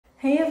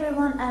Hey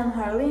everyone, I'm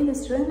Harley and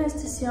it's really nice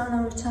to see you on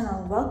our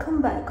channel.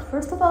 Welcome back.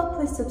 First of all,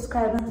 please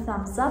subscribe and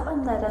thumbs up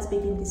and let us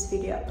begin this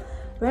video,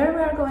 where we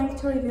are going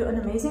to review an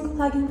amazing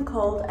plugin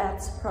called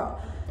Ads Pro.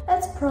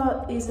 Ads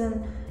Pro is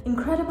an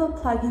incredible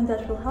plugin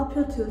that will help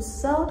you to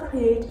sell,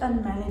 create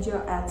and manage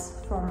your ads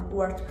from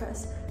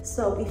WordPress.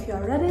 So if you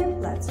are ready,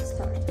 let's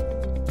start.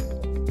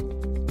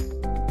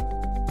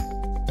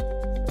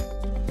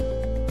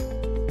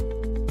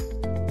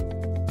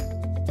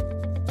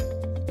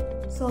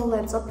 So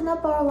let's open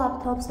up our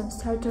laptops and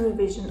start the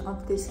revision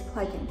of this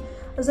plugin.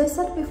 As I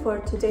said before,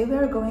 today we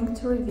are going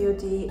to review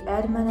the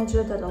ad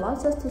manager that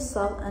allows us to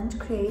sell and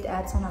create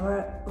ads on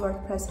our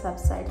WordPress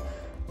website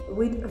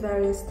with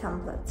various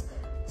templates.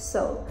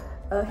 So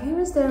here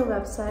is their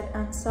website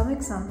and some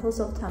examples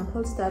of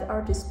templates that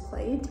are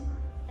displayed.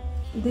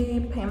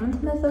 The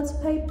payment methods,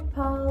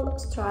 PayPal,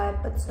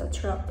 Stripe,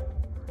 etc.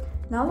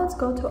 Now let's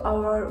go to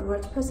our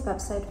WordPress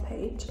website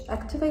page,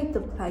 activate the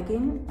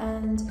plugin,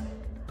 and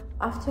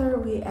after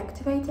we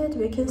activate it,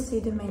 we can see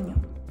the menu.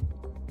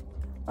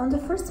 On the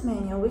first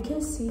menu, we can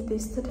see the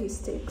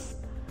statistics,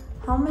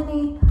 how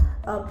many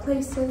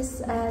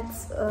places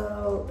ads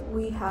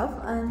we have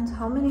and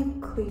how many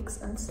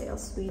clicks and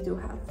sales we do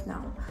have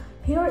now.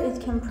 Here it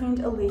can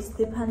print a list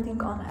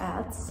depending on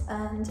ads,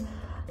 and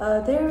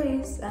there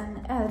is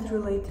an ad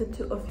related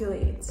to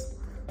affiliates.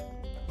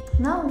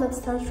 Now let's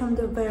start from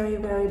the very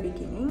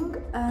beginning,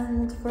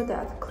 and for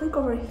that click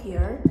over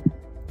here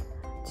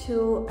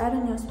to add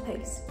a new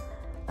space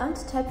and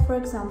type, for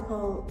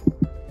example,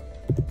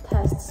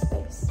 test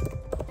space.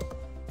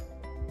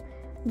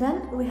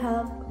 Then we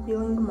have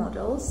billing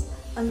models,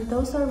 and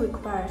those are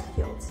required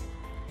fields.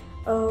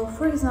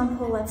 For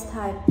example, let's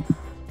type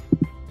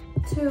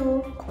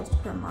 2, cost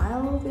per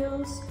mile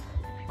views,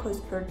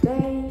 cost per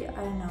day,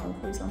 I don't know,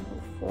 for example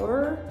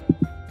 4.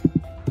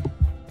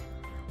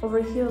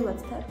 Over here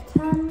let's type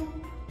 10,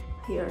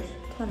 here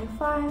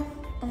 25,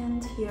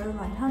 and here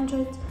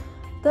 100.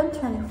 Then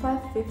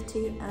 25,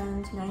 50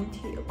 and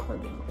 90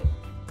 accordingly.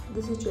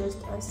 This is just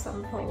a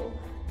sample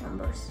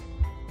numbers.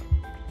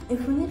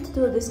 If we need to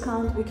do a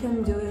discount, we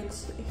can do it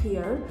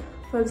here.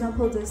 For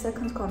example, the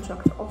second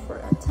contract offer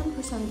a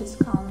 10%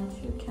 discount.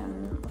 You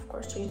can of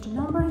course change the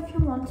number if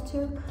you want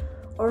to,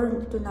 or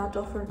do not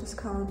offer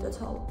discount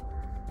at all.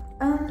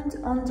 And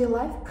on the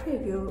live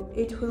preview,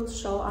 it will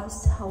show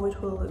us how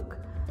it will look.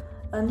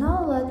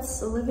 Now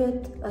let's leave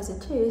it as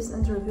it is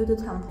and review the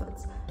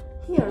templates.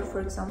 Here, for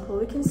example,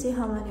 we can see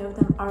how many of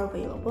them are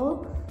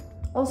available.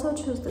 Also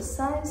choose the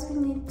size we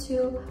need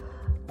to,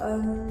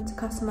 and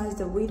customize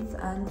the width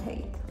and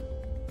height.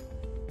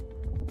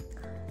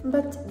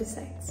 But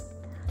besides,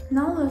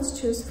 now let's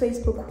choose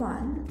Facebook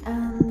one,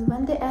 and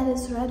when the ad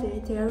is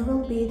ready, there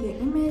will be the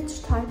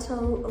image,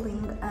 title,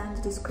 link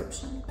and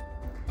description.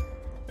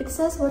 It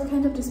says what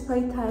kind of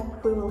display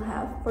type we will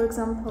have. For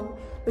example,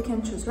 we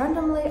can choose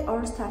randomly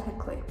or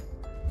statically.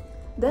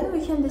 Then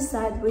we can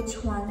decide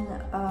which one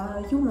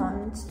you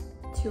want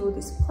to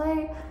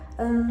display,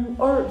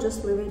 or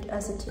just leave it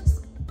as it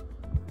is.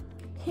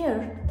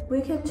 Here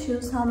we can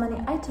choose how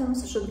many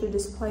items should be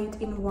displayed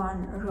in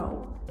one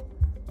row.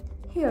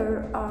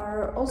 Here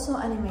are also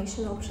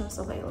animation options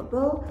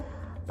available.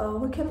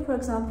 We can, for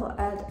example,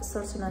 add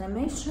certain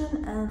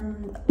animation,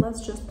 and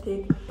let's just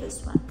pick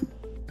this one.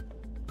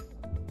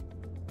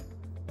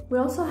 We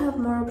also have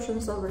more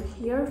options over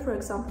here, for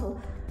example,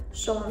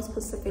 show on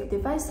specific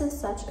devices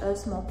such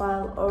as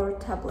mobile or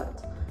tablet.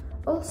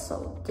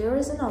 Also, there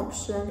is an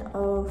option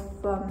of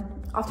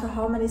after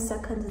how many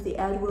seconds the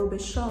ad will be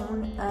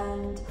shown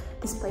and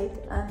displayed,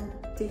 and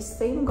the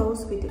same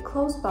goes with the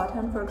close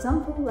button. For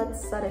example,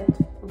 let's set it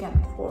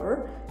again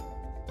 4,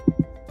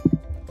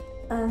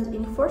 and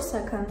in 4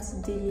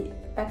 seconds the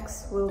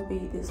X will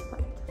be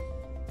displayed.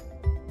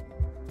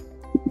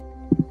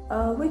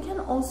 We can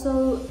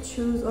also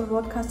choose on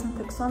what custom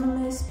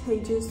taxonomies,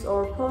 pages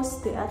or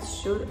posts the ads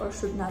should or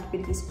should not be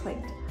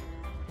displayed.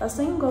 The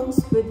same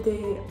goes with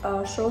the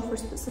show for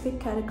specific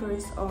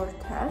categories or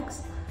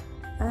tags,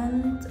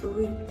 and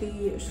with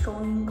the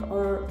showing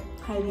or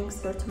hiding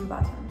certain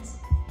buttons.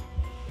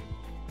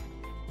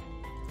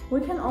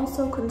 We can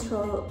also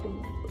control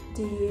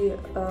the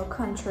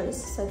countries,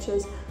 such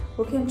as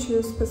we can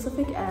choose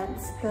specific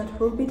ads that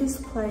will be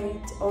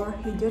displayed or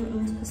hidden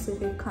in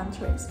specific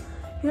countries.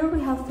 Here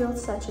we have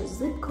fields such as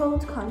zip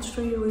code,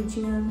 country,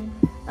 region,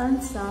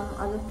 and some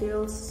other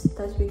fields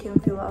that we can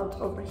fill out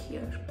over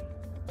here.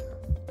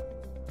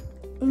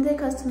 In the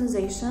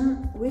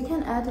customization, we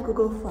can add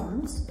Google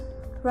fonts,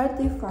 write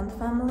the font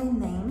family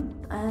name,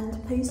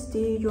 and paste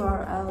the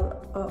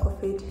URL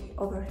of it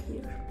over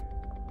here.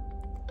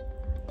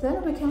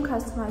 Then we can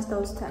customize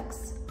those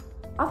texts.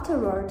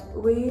 Afterward,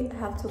 we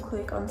have to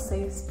click on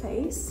Save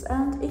Space,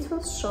 and it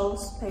will show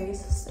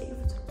space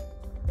saved.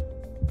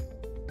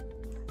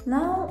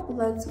 Now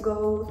let's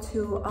go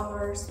to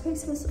our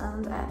spaces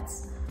and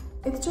ads.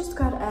 It just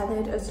got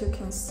added, as you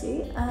can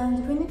see,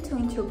 and we need to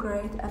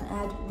integrate an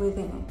ad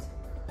within it.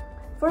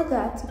 For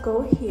that,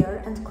 go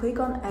here and click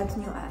on Add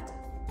New Ad.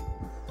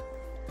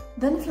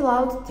 Then fill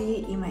out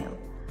the email.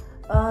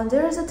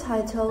 There is a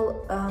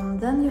title,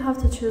 then you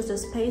have to choose the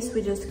space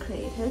we just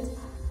created,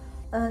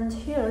 and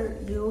here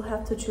you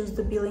have to choose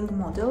the billing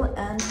model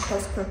and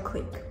cost per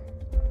click.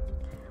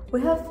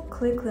 We have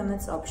click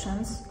limits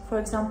options, for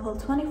example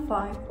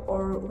 25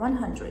 or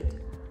 100.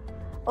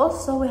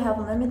 Also we have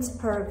limits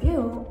per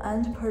view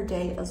and per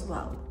day as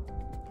well.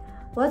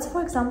 Let's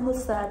for example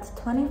set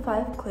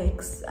 25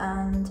 clicks,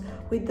 and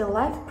with the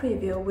live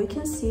preview we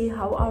can see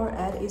how our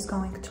ad is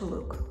going to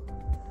look.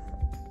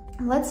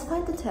 Let's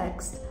find the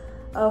text.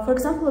 For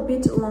example, a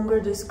bit longer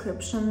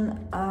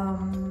description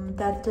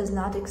that does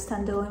not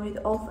extend the limit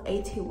of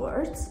 80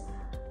 words.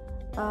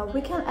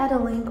 We can add a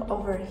link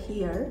over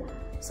here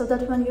so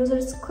that when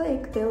users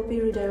click, they'll be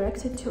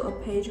redirected to a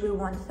page we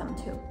want them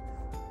to.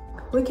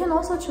 We can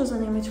also choose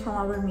an image from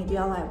our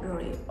media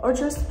library or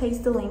just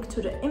paste the link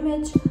to the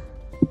image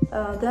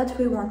that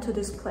we want to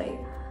display.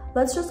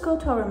 Let's just go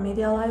to our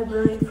media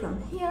library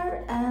from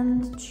here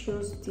and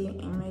choose the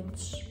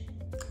image.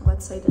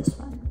 Let's say this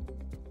one.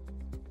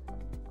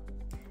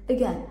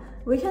 Again,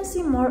 we can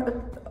see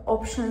more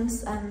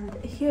options, and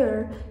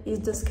here is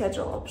the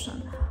schedule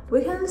option.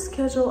 We can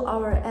schedule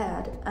our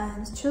ad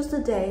and choose the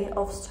day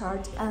of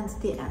start and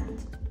the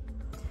end.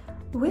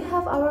 We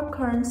have our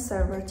current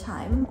server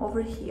time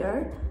over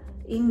here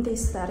in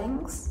these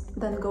settings,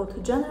 then go to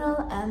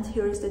general, and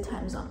here is the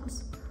time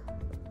zones.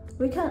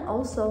 We can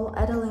also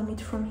add a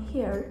limit from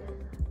here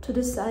to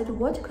decide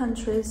what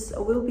countries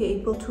will be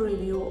able to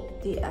review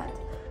the ad.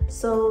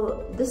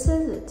 So this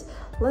is it.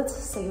 Let's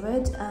save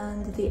it,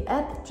 and the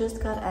ad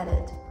just got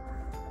added.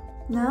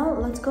 Now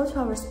let's go to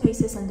our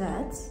spaces and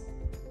ads,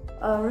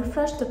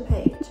 refresh the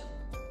page,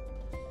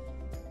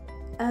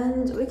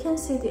 and we can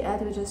see the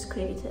ad we just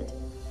created.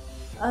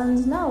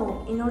 And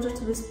now, in order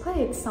to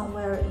display it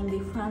somewhere in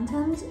the front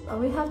end,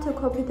 we have to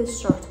copy this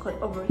shortcut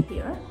over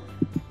here,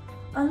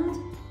 and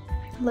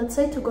let's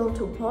say to go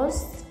to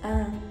posts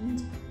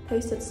and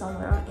paste it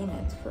somewhere in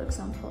it. For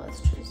example,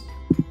 let's choose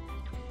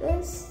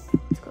this,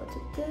 let's go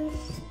to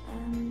this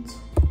and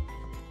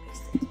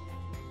paste it.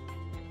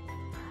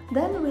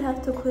 Then we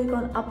have to click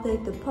on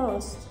update the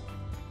post,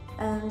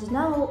 and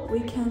now we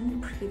can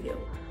preview.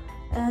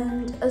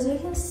 And as you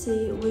can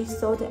see, we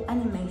saw the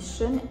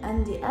animation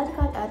and the ad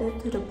got added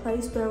to the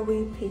place where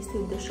we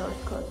pasted the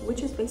shortcut,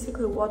 which is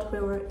basically what we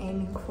were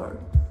aiming for.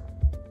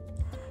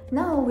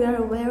 Now we are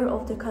aware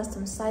of the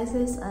custom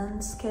sizes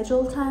and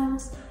schedule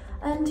times,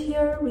 and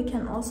here we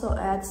can also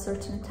add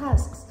certain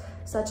tasks,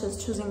 such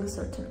as choosing a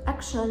certain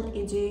action,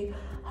 e.g.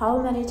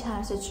 how many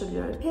times it should be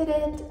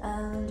repeated,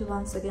 and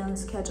once again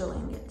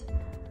scheduling it.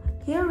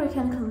 Here we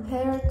can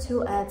compare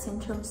two ads in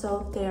terms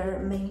of their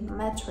main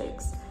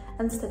metrics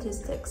and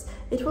statistics.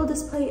 It will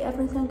display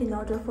everything in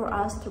order for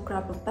us to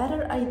grab a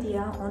better idea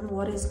on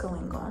what is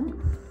going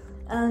on.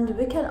 And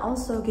we can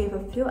also give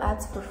a few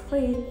ads for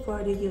free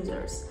for the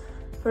users.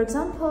 For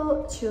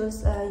example,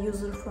 choose a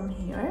user from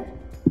here,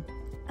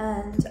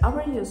 and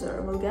our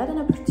user will get an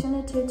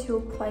opportunity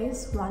to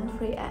place one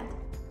free ad.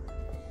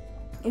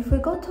 If we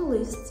go to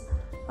lists,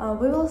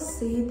 we will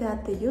see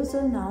that the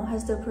user now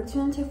has the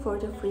opportunity for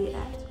the free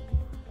ad.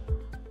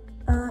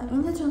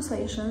 In the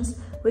translations,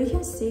 we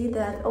can see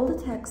that all the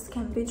text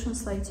can be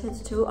translated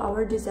to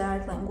our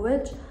desired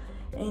language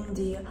in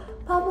the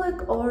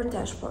public or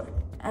dashboard,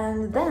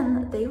 and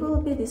then they will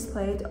be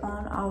displayed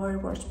on our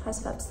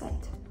WordPress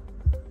website.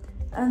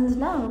 And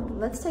now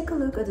let's take a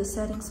look at the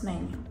settings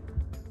menu.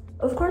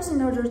 Of course,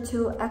 in order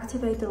to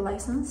activate the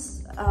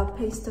license,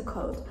 paste the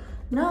code.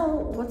 Now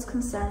what's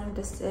concerning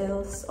the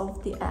sales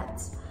of the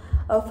ads?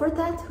 For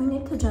that we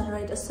need to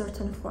generate a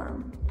certain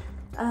form.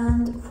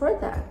 And for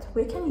that,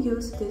 we can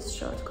use this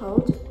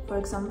shortcode. For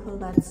example,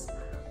 let's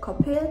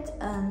copy it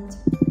and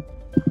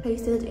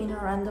paste it in a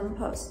random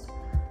post.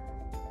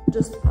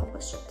 Just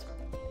publish it.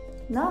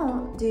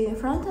 Now, the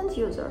front-end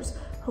users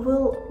who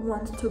will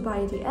want to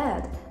buy the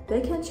ad, they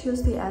can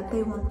choose the ad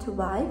they want to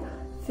buy,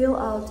 fill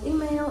out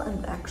email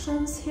and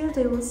actions. Here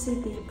they will see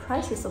the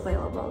prices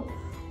available.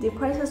 The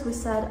prices we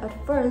set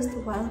at first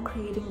while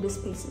creating the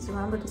spaces.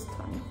 Remember, this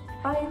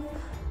 25,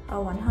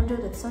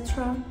 100,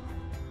 etc.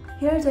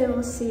 Here they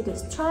will see the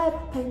Stripe,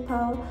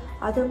 PayPal,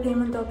 other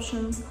payment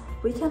options.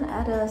 We can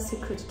add a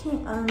secret key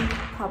and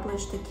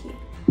publish the key.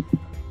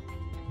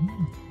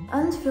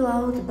 And fill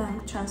out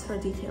bank transfer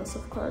details,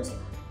 of course.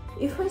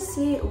 If we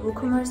see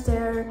WooCommerce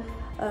there,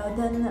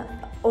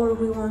 or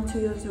we want to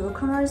use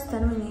WooCommerce,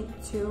 then we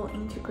need to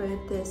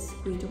integrate this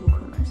with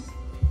WooCommerce.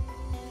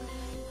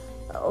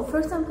 For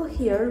example,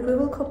 here we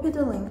will copy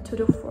the link to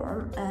the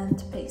form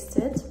and paste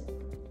it.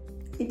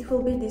 It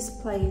will be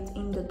displayed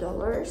in the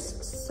dollars,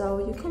 so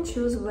you can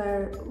choose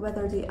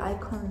whether the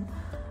icon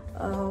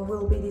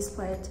will be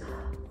displayed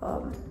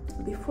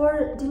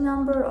before the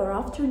number or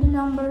after the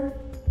number.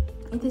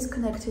 It is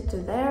connected to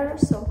there,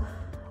 so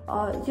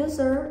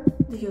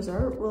the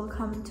user will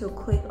come to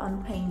click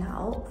on Pay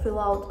Now, fill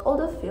out all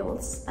the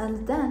fields,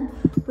 and then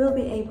we'll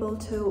be able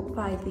to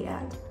buy the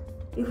ad.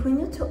 If we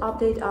need to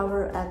update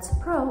our Ads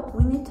Pro,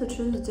 we need to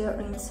choose the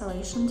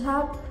Installation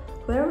tab,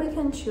 where we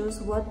can choose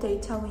what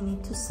data we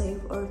need to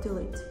save or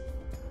delete.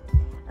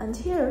 And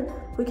here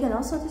we can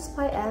also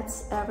display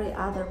ads every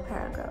other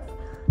paragraph.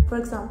 For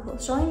example,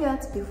 showing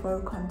ads before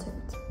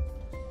content.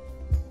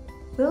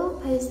 We'll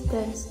paste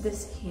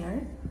this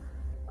here,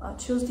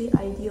 choose the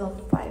ID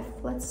of 5,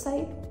 let's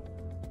say,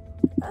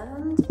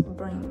 and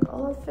bring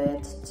all of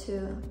it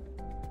to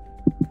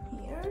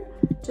here.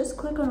 Just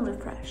click on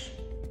refresh.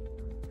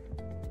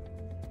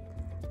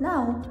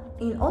 Now,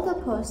 in all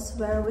the posts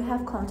where we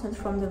have content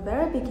from the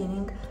very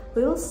beginning,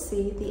 we will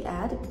see the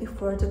ad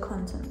before the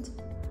content.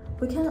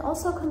 We can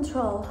also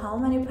control how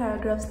many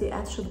paragraphs the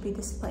ad should be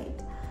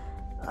displayed.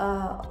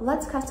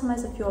 Let's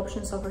customize a few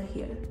options over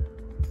here.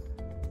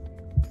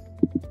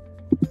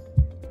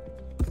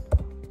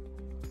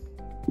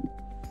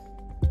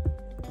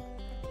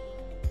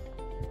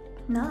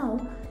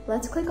 Now,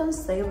 let's click on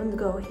Save and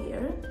Go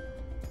here.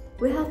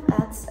 We have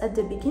ads at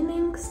the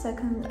beginning,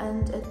 second,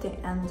 and at the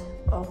end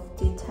of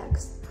the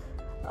text.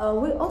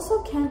 We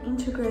also can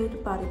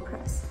integrate body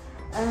press.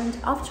 And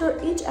after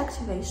each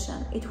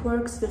activation, it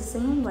works the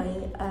same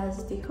way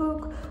as the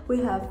hook. We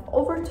have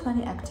over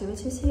 20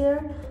 activities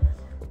here.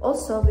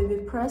 Also,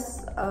 BB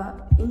press,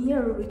 in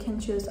here we can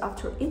choose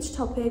after each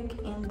topic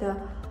in the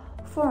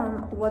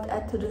form what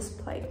ad to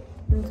display.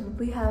 And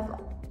we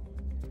have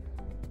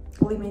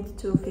limit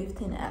to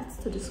 15 ads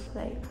to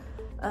display,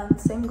 and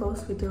same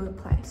goes with the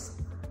replace.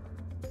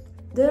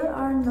 There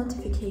are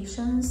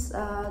notifications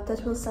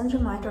that will send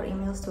reminder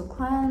emails to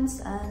clients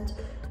and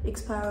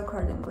expire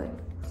accordingly.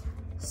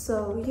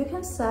 So you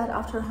can set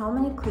after how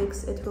many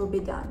clicks it will be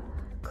done,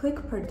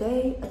 click per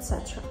day,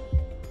 etc.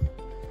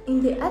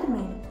 In the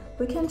admin,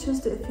 we can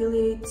choose the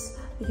affiliate's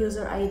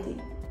user ID.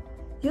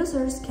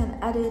 Users can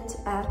edit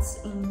ads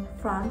in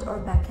front or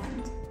back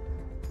end.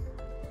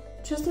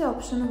 Choose the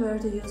option where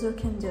the user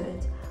can do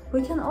it.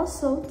 We can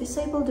also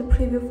disable the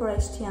preview for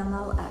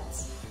HTML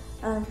ads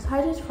and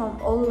hide it from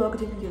all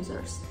logged in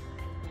users.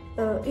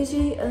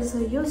 E.g. as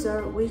a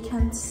user, we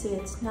can't see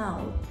it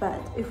now, but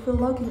if we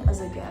log in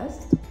as a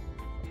guest,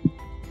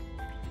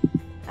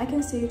 I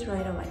can see it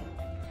right away.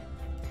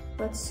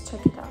 Let's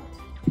check it out.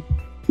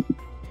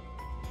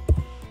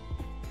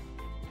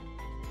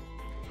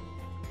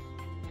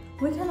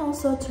 We can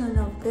also turn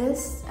off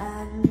this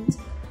and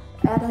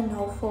add a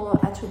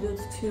nofollow attribute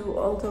to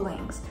all the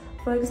links.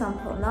 For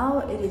example, now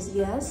it is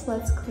yes.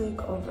 Let's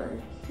click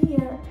over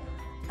here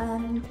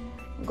and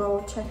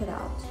go check it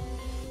out.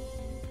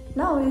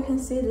 Now you can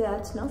see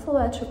that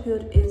nofollow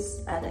attribute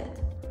is added.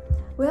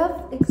 We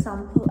have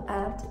example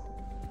ad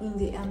in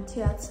the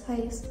empty ad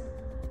space.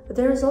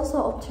 There is also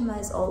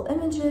optimize all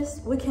images.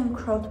 We can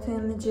crop the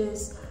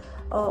images,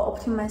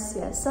 optimize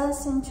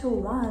CSS into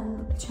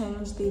one,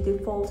 change the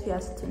default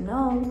yes to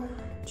no,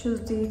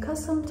 choose the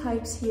custom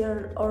types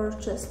here, or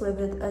just leave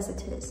it as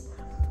it is.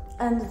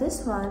 And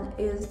this one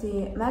is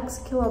the max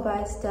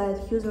kilobytes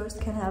that users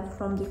can have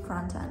from the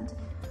front end.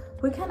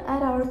 We can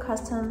add our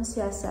custom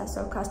CSS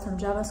or custom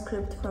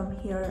JavaScript from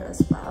here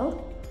as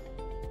well.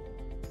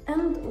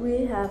 And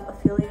we have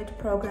affiliate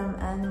program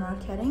and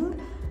marketing.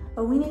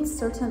 We need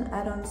certain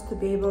add-ons to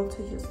be able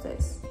to use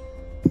this.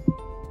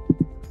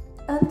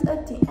 And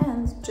at the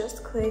end,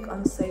 just click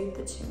on Save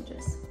the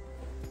changes.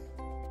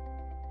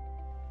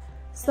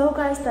 So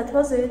guys, that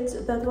was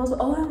it. That was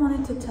all I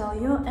wanted to tell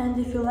you, and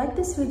if you like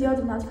this video,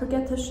 do not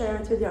forget to share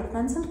it with your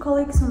friends and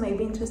colleagues who may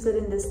be interested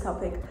in this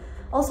topic.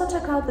 Also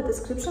check out the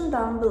description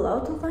down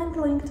below to find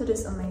the link to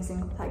this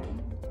amazing plugin.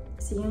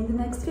 See you in the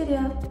next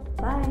video.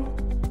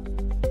 Bye!